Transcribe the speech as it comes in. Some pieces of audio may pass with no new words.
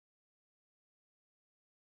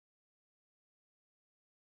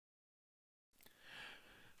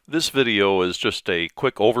This video is just a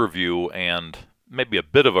quick overview and maybe a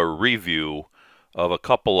bit of a review of a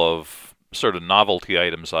couple of sort of novelty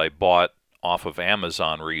items I bought off of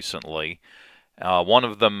Amazon recently. One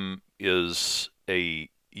of them is a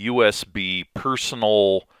USB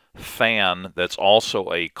personal fan that's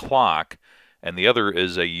also a clock, and the other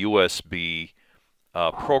is a USB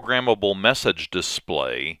programmable message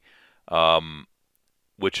display,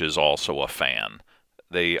 which is also a fan.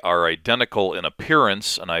 They are identical in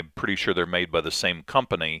appearance, and I'm pretty sure they're made by the same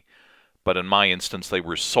company, but in my instance they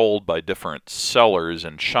were sold by different sellers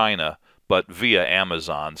in China, but via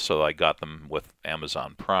Amazon, so I got them with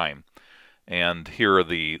Amazon Prime. And here are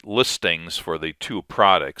the listings for the two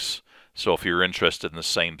products, so if you're interested in the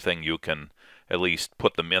same thing, you can at least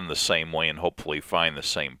put them in the same way and hopefully find the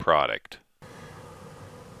same product.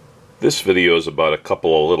 This video is about a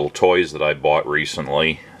couple of little toys that I bought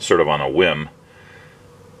recently, sort of on a whim.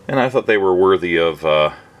 And I thought they were worthy of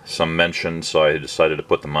some mention, so I decided to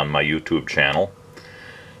put them on my YouTube channel.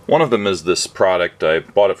 One of them is this product. I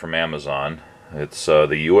bought it from Amazon. It's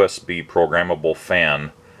the USB programmable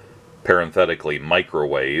fan, parenthetically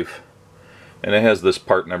microwave. And it has this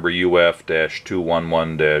part number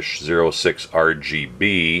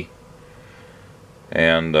UF-211-06RGB.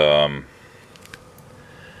 And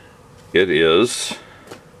it is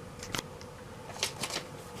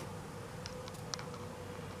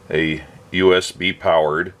a USB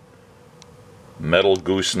powered, metal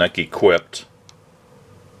gooseneck equipped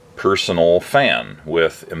personal fan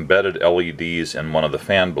with embedded LEDs in one of the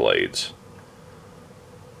fan blades.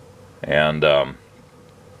 And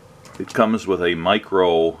it comes with a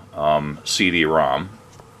micro CD-ROM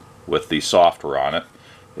with the software on it.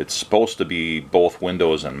 It's supposed to be both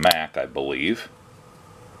Windows and Mac, I believe.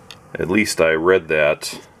 At least I read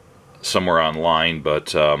that somewhere online,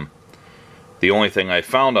 but the only thing I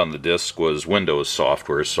found on the disk was Windows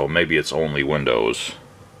software, so maybe it's only Windows.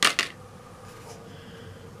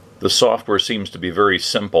 The software seems to be very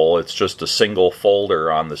simple. It's just a single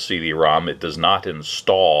folder on the CD-ROM. It does not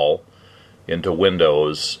install into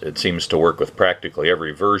Windows. It seems to work with practically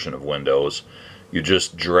every version of Windows. You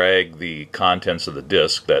just drag the contents of the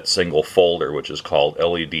disk, that single folder, which is called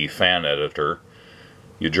LED Fan Editor.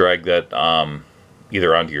 You drag that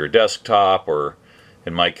either onto your desktop, or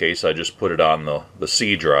in my case I just put it on the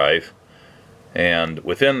C drive, and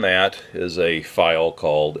within that is a file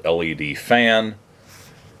called LED Fan,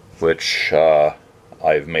 which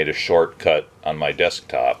I've made a shortcut on my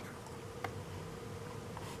desktop.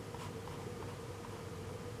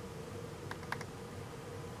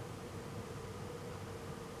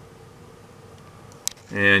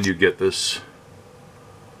 And you get this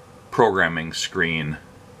programming screen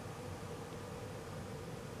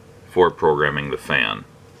for programming the fan.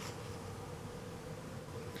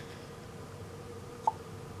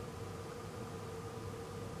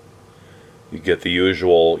 You get the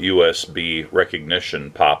usual USB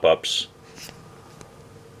recognition pop-ups,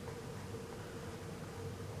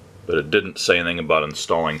 but it didn't say anything about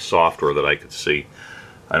installing software that I could see.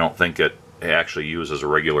 I don't think it actually uses a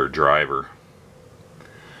regular driver.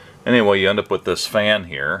 Anyway, you end up with this fan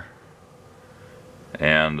here,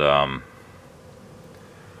 and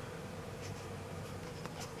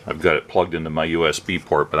I've got it plugged into my USB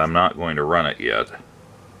port, but I'm not going to run it yet.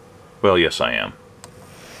 Well, yes I am.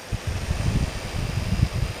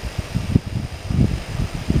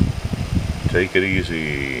 Take it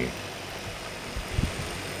easy.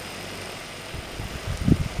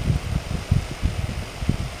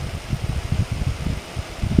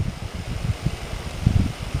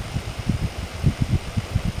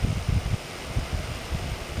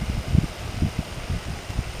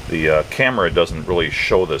 The camera doesn't really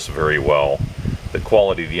show this very well. The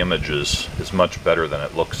quality of the images is much better than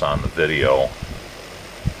it looks on the video.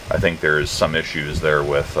 I think there's some issues there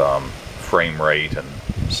with frame rate and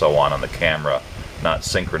so on the camera not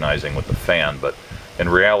synchronizing with the fan, but in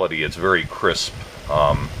reality it's very crisp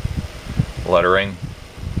lettering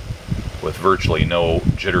with virtually no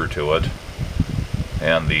jitter to it,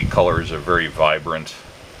 and the colors are very vibrant.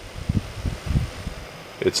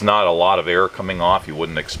 It's not a lot of air coming off. You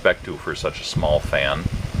wouldn't expect to for such a small fan,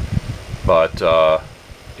 but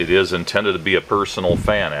it is intended to be a personal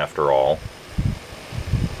fan after all.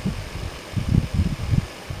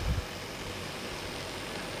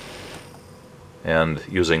 And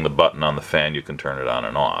using the button on the fan you can turn it on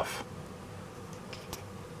and off.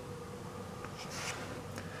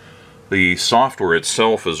 The software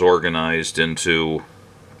itself is organized into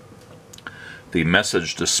the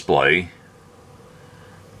message display.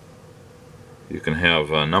 You can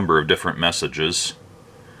have a number of different messages,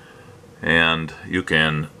 and you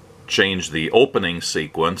can change the opening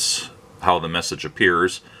sequence, how the message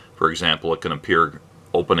appears. For example, it can appear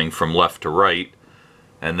opening from left to right,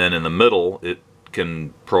 and then in the middle it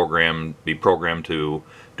can be programmed to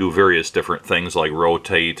do various different things like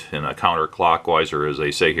rotate in a counterclockwise, or as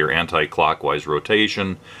they say here, anti-clockwise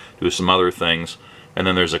rotation, do some other things. And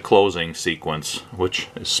then there's a closing sequence, which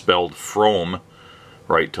is spelled from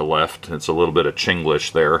right to left. It's a little bit of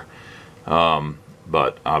Chinglish there,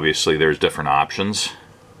 but obviously there's different options.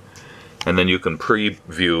 And then you can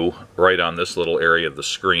preview right on this little area of the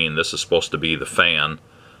screen. This is supposed to be the fan,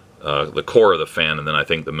 the core of the fan, and then I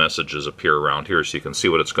think the messages appear around here so you can see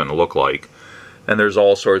what it's going to look like. And there's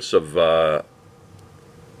all sorts of, well,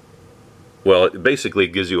 it basically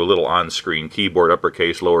gives you a little on-screen keyboard,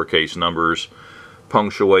 uppercase, lowercase numbers,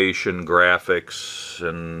 punctuation, graphics,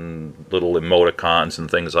 and little emoticons and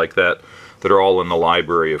things like that that are all in the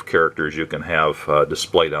library of characters you can have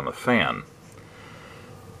displayed on the fan.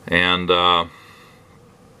 And then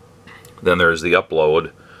there's the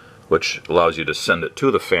upload, which allows you to send it to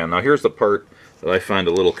the fan. Now here's the part that I find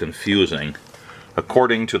a little confusing.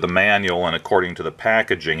 According to the manual and according to the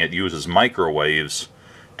packaging, it uses microwaves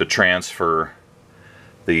to transfer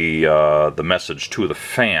the message to the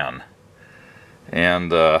fan.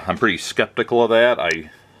 And I'm pretty skeptical of that.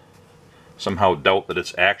 I somehow doubt that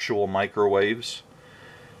it's actual microwaves,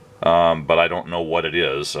 but I don't know what it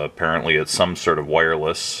is. Apparently it's some sort of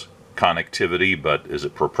wireless connectivity, but is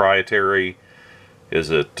it proprietary? Is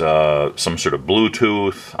it some sort of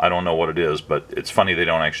Bluetooth? I don't know what it is, but it's funny they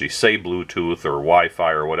don't actually say Bluetooth or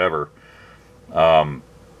Wi-Fi or whatever.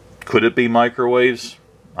 Could it be microwaves?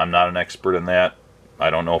 I'm not an expert in that. I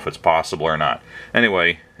don't know if it's possible or not.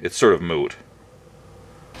 Anyway, it's sort of moot.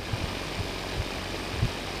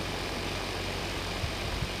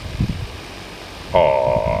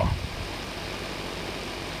 Aww.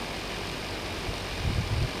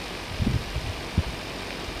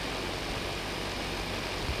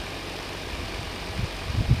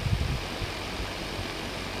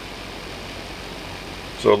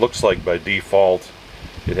 So it looks like by default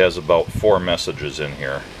it has about 4 messages in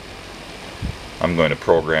here. I'm going to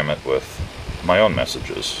program it with my own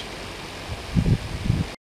messages.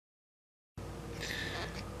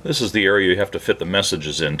 This is the area you have to fit the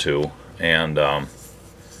messages into, and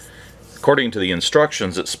according to the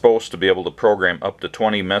instructions it's supposed to be able to program up to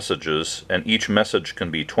 20 messages, and each message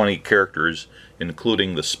can be 20 characters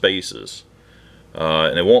including the spaces.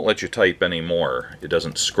 And it won't let you type any more. It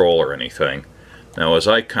doesn't scroll or anything. Now as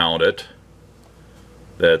I count it,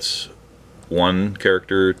 that's 1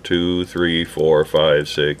 character, 2, 3, 4, 5,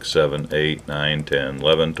 6, 7, 8, 9, 10,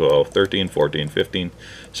 11, 12, 13, 14, 15,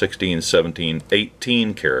 16, 17,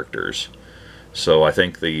 18 characters. So I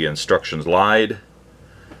think the instructions lied.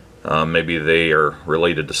 Maybe they are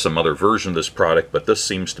related to some other version of this product, but this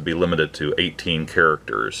seems to be limited to 18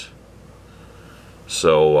 characters.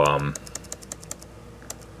 So I'm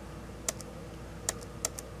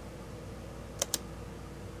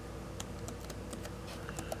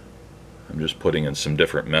just putting in some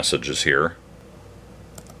different messages here.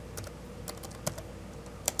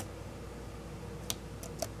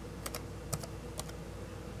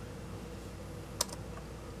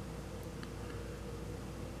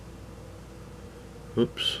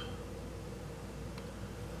 Oops.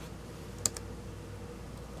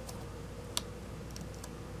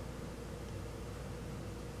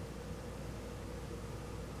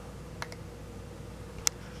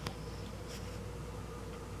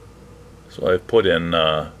 So I've put in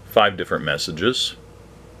 5 different messages.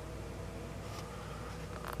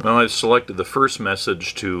 Well, I've selected the first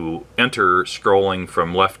message to enter scrolling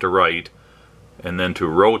from left to right, and then to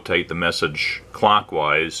rotate the message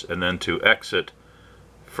clockwise, and then to exit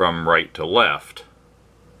from right to left.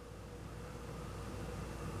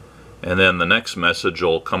 And then the next message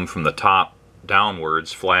will come from the top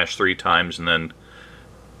downwards, flash 3 times, and then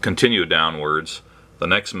continue downwards. The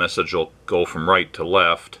next message will go from right to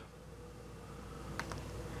left.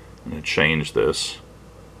 I'm going to change this.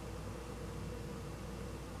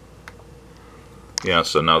 Yeah,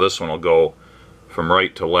 so now this one will go from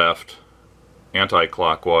right to left,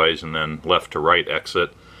 anti-clockwise, and then left to right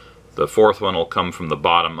exit. The fourth one will come from the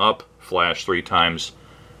bottom up, flash 3 times,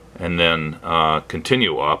 and then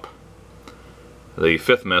continue up. The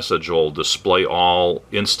fifth message will display all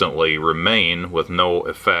instantly, remain with no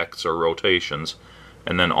effects or rotations,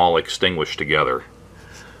 and then all extinguish together.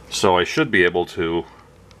 So I should be able to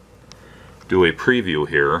do a preview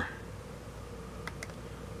here.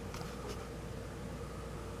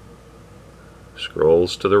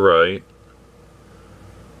 Scrolls to the right,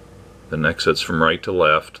 then exits from right to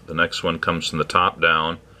left. The next one comes from the top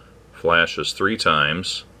down, flashes 3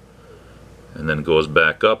 times, and then goes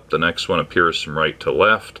back up. The next one appears from right to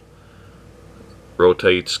left,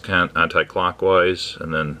 rotates anti-clockwise,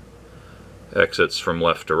 and then exits from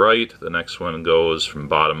left to right. The next one goes from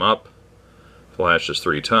bottom up, flashes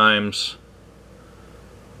 3 times,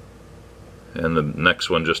 and the next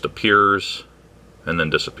one just appears and then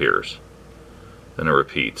disappears. Then it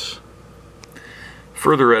repeats.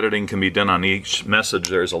 Further editing can be done on each message.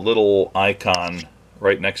 There's a little icon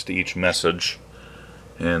right next to each message,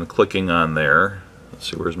 and clicking on there, let's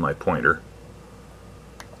see, where's my pointer?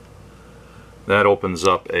 That opens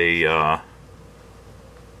up a let's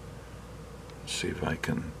see if I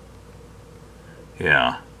can,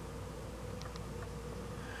 yeah,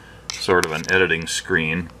 sort of an editing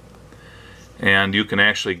screen, and you can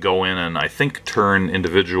actually go in and I think turn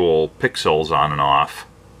individual pixels on and off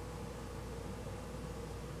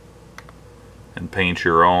and paint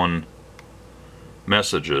your own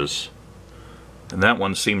messages. And that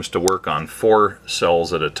one seems to work on 4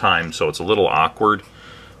 cells at a time, so it's a little awkward,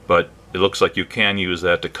 but it looks like you can use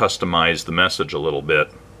that to customize the message a little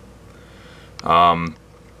bit.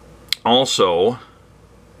 Also,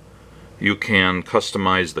 you can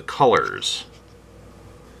customize the colors.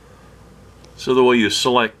 So the way you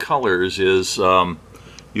select colors is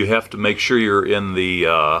you have to make sure you're in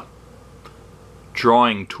the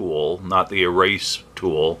drawing tool, not the erase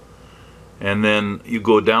tool, and then you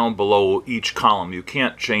go down below each column. You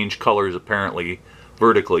can't change colors apparently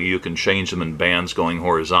vertically, you can change them in bands going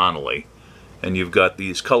horizontally, and you've got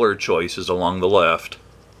these color choices along the left,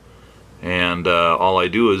 and all I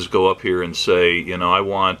do is go up here and say, you know, I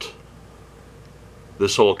want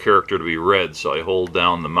this whole character to be red, so I hold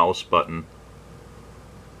down the mouse button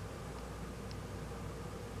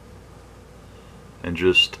and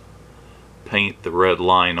just paint the red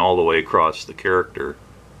line all the way across the character,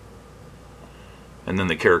 and then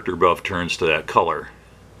the character above turns to that color.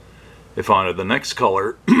 If I wanted the next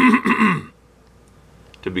color to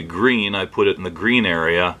be green, I put it in the green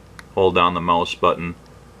area, hold down the mouse button.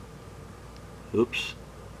 Oops,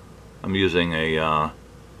 I'm using a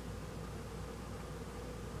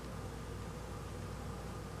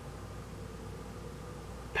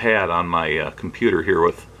pad on my computer here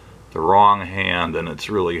with the wrong hand, and it's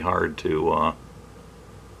really hard to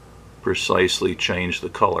precisely change the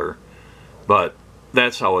color, but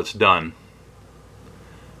that's how it's done.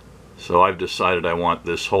 So I've decided I want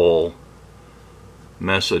this whole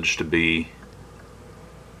message to be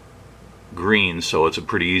green, so it's a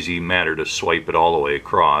pretty easy matter to swipe it all the way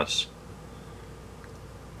across.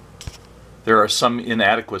 There are some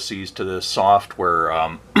inadequacies to this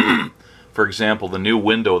software. For example, the new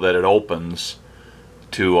window that it opens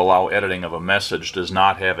to allow editing of a message does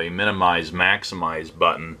not have a minimize maximize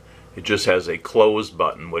button. It just has a close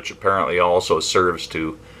button, which apparently also serves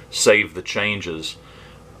to save the changes.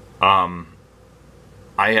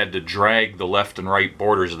 I had to drag the left and right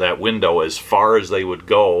borders of that window as far as they would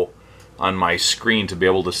go on my screen to be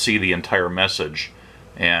able to see the entire message,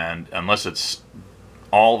 and unless it's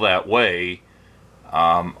all that way,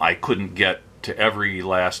 I couldn't get to every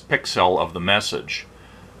last pixel of the message.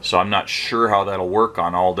 So I'm not sure how that'll work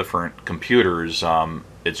on all different computers.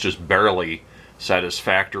 It's just barely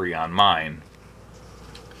satisfactory on mine.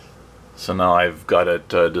 So now I've got it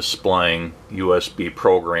displaying USB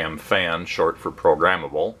program fan, short for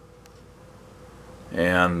programmable.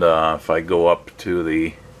 And if I go up to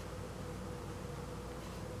the,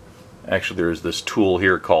 actually there's this tool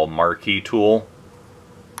here called marquee tool.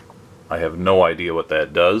 I have no idea what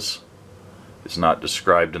that does. It's not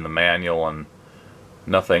described in the manual, and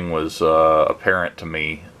nothing was apparent to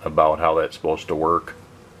me about how that's supposed to work.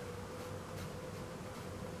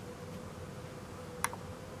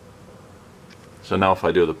 So now if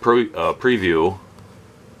I do the preview, you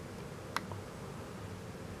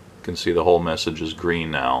can see the whole message is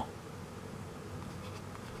green now.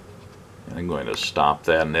 And I'm going to stop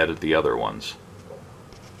that and edit the other ones.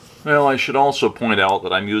 Well, I should also point out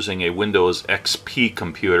that I'm using a Windows XP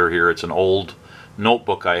computer here. It's an old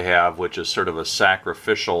notebook I have, which is sort of a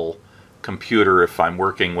sacrificial computer if I'm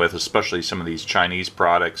working with especially some of these Chinese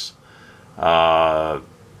products that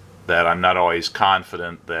I'm not always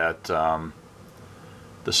confident that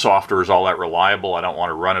the software is all that reliable. I don't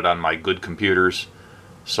want to run it on my good computers,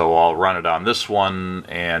 so I'll run it on this one,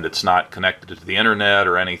 and it's not connected to the internet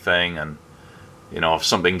or anything, and you know, if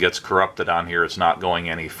something gets corrupted on here, it's not going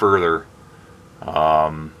any further.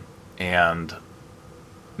 And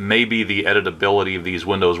maybe the editability of these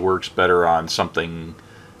windows works better on something,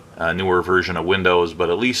 a newer version of Windows, but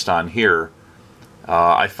at least on here,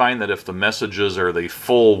 I find that if the messages are the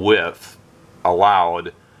full width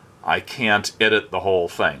allowed, I can't edit the whole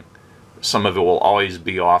thing. some of it will always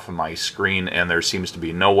be off of my screen, and there seems to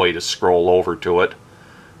be no way to scroll over to it.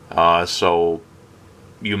 So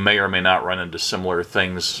you may or may not run into similar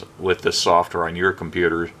things with this software on your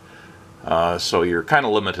computer. So you're kind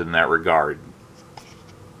of limited in that regard.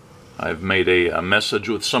 I've made a message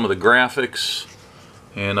with some of the graphics,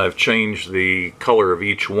 and I've changed the color of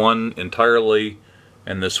each one entirely.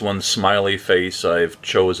 And this one smiley face, I've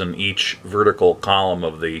chosen each vertical column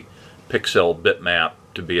of the pixel bitmap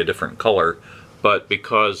to be a different color. But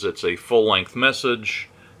because it's a full-length message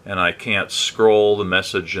and I can't scroll the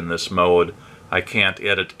message in this mode, I can't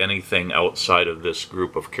edit anything outside of this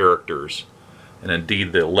group of characters. And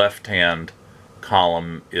indeed, the left-hand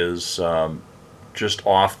column is just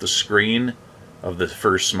off the screen of the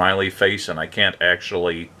first smiley face, and I can't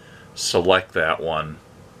actually select that one.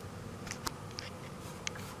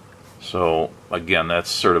 So again, that's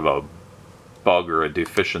sort of a bug or a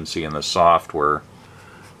deficiency in the software.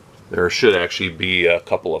 There should actually be a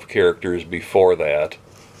couple of characters before that.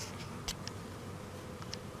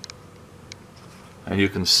 And you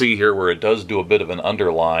can see here where it does do a bit of an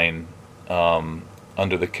underline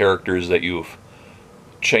under the characters that you've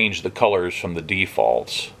changed the colors from the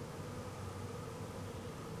defaults.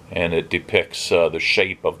 And it depicts the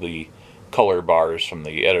shape of the color bars from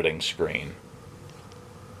the editing screen.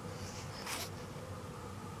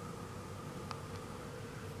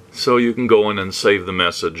 So you can go in and save the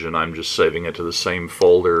message, and I'm just saving it to the same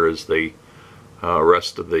folder as the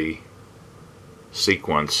rest of the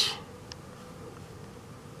sequence.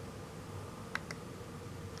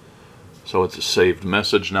 So it's a saved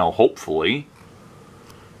message now, hopefully.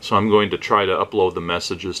 So I'm going to try to upload the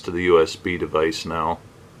messages to the USB device now.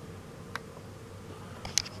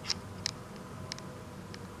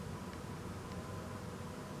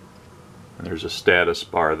 And there's a status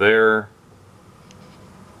bar there.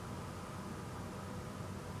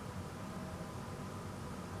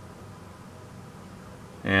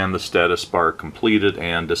 And the status bar completed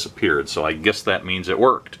and disappeared. So I guess that means it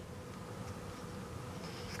worked.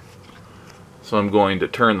 So I'm going to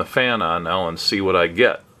turn the fan on now and see what I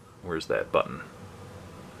get. Where's that button?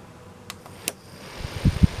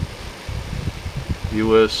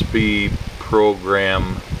 USB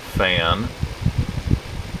program fan.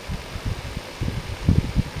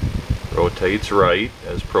 Rotates right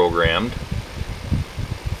as programmed.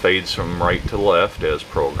 Fades from right to left as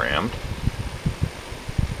programmed.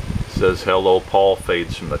 Says hello Paul,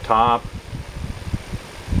 fades from the top.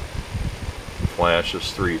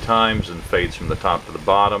 Flashes 3 times and fades from the top to the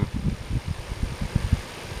bottom.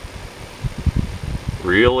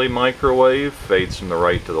 Really microwave, fades from the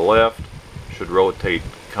right to the left. Should rotate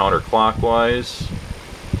counterclockwise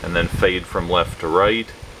and then fade from left to right.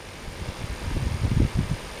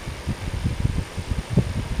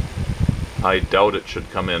 I doubt it should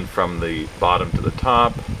come in from the bottom to the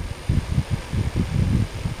top.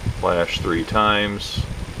 Flash 3 times.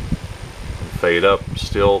 And fade up,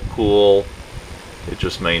 still cool. It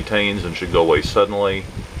just maintains and should go away suddenly.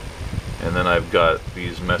 And then I've got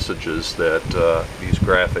these messages that, these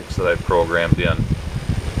graphics that I've programmed in.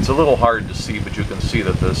 It's a little hard to see, but you can see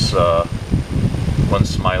that this one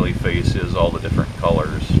smiley face is all the different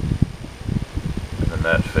colors. And then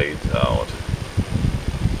that fades out.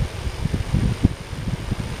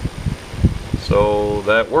 So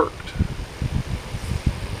that worked.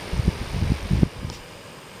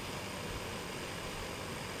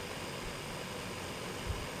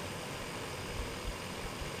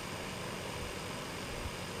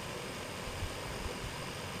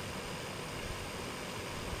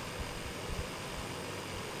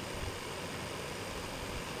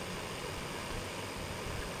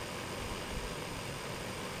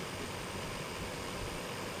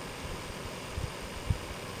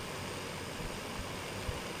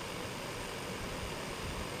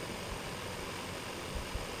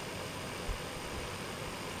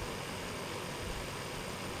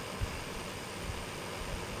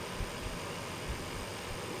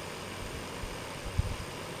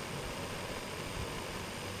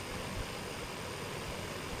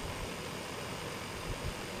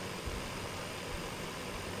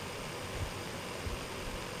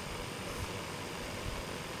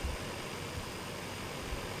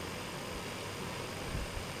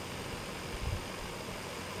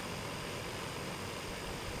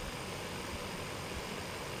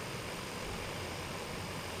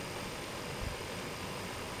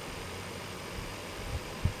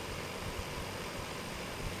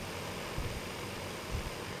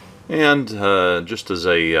 And just as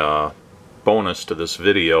a bonus to this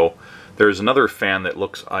video, there's another fan that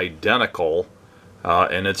looks identical,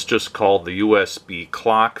 and it's just called the USB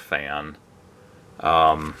clock fan.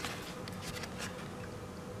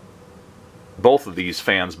 Both of these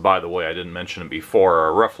fans, by the way, I didn't mention it before,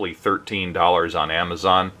 are roughly $13 on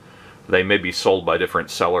Amazon. They may be sold by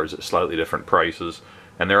different sellers at slightly different prices,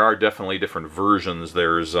 and there are definitely different versions.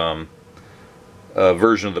 There's a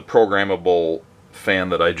version of the programmable fan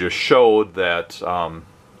that I just showed that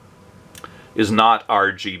is not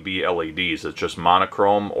RGB LEDs. It's just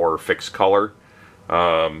monochrome or fixed color.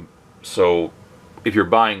 So if you're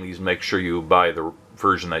buying these, make sure you buy the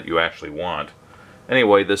version that you actually want.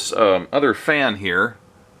 Anyway, this other fan here,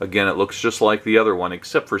 again, it looks just like the other one,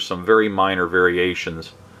 except for some very minor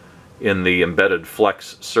variations in the embedded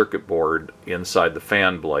flex circuit board inside the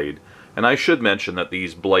fan blade. And I should mention that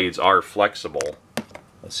these blades are flexible.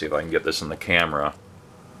 Let's see if I can get this in the camera.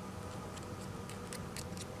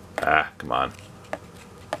 Ah, come on.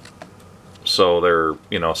 So they're,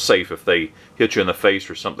 you know, safe. If they hit you in the face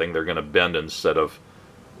or something, they're going to bend instead of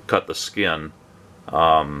cut the skin.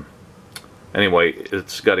 Anyway,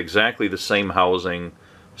 it's got exactly the same housing,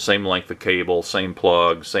 same length of cable, same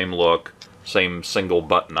plug, same look, same single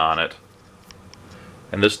button on it.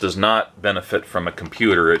 And this does not benefit from a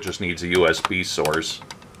computer, it just needs a USB source.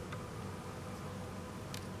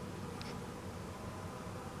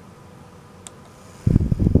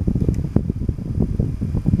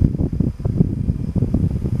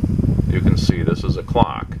 You can see this is a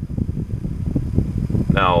clock.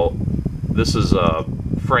 Now, this is a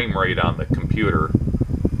frame rate on the computer.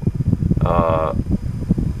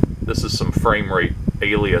 This is some frame rate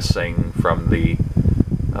aliasing from the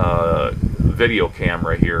video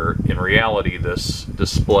camera here. In reality, this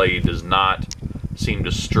display does not seem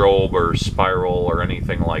to strobe or spiral or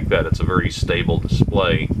anything like that. It's a very stable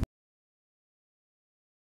display.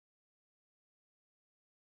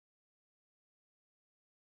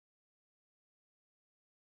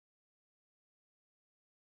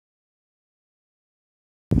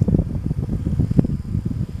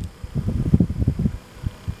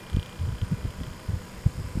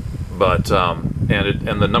 But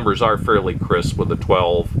and the numbers are fairly crisp with a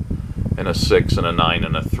 12 and a 6 and a 9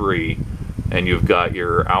 and a 3, and you've got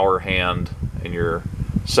your hour hand and your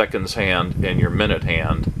seconds hand and your minute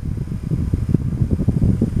hand.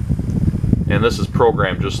 And this is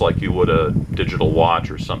programmed just like you would a digital watch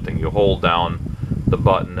or something. You hold down the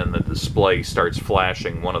button and the display starts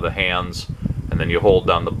flashing one of the hands, and then you hold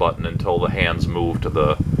down the button until the hands move to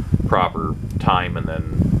the proper time, and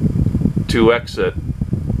then to exit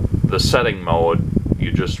the setting mode,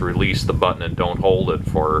 you just release the button and don't hold it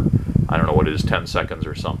for, I don't know what it is, 10 seconds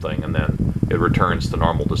or something, and then it returns to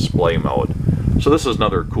normal display mode. So this is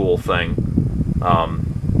another cool thing.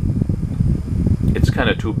 It's kind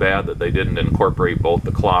of too bad that they didn't incorporate both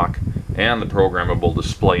the clock and the programmable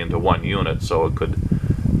display into one unit, so it could,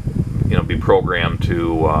 you know, be programmed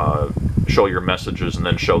to show your messages and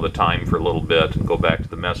then show the time for a little bit and go back to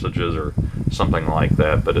the messages or something like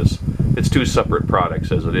that. But it's two separate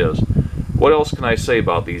products as it is. What else can I say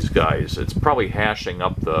about these guys? It's probably hashing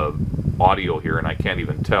up the audio here, and I can't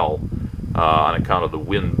even tell on account of the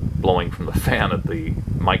wind blowing from the fan at the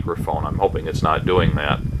microphone. I'm hoping it's not doing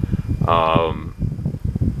that.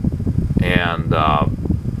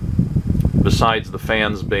 Besides the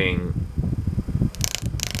fans being,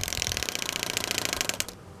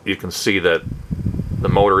 you can see that the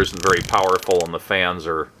motor isn't very powerful and the fans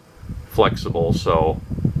are flexible, so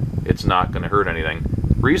it's not going to hurt anything.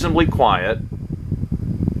 Reasonably quiet.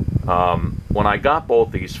 When I got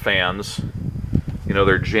both these fans, you know,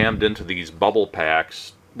 they're jammed into these bubble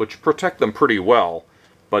packs, which protect them pretty well,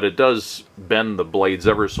 but it does bend the blades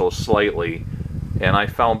ever so slightly, and I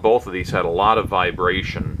found both of these had a lot of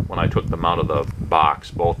vibration when I took them out of the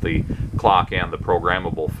box, both the clock and the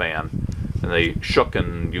programmable fan, and they shook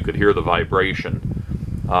and you could hear the vibration.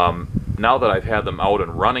 Now that I've had them out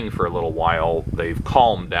and running for a little while, they've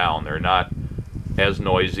calmed down. They're not as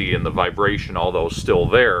noisy, and the vibration, although still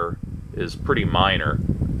there, is pretty minor.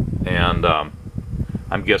 And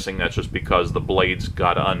I'm guessing that's just because the blades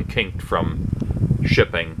got unkinked from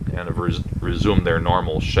shipping and have resumed their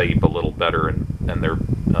normal shape a little better and their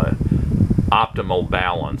optimal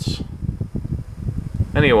balance.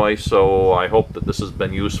 Anyway, so I hope that this has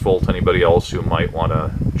been useful to anybody else who might want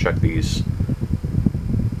to check these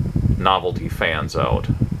novelty fans out.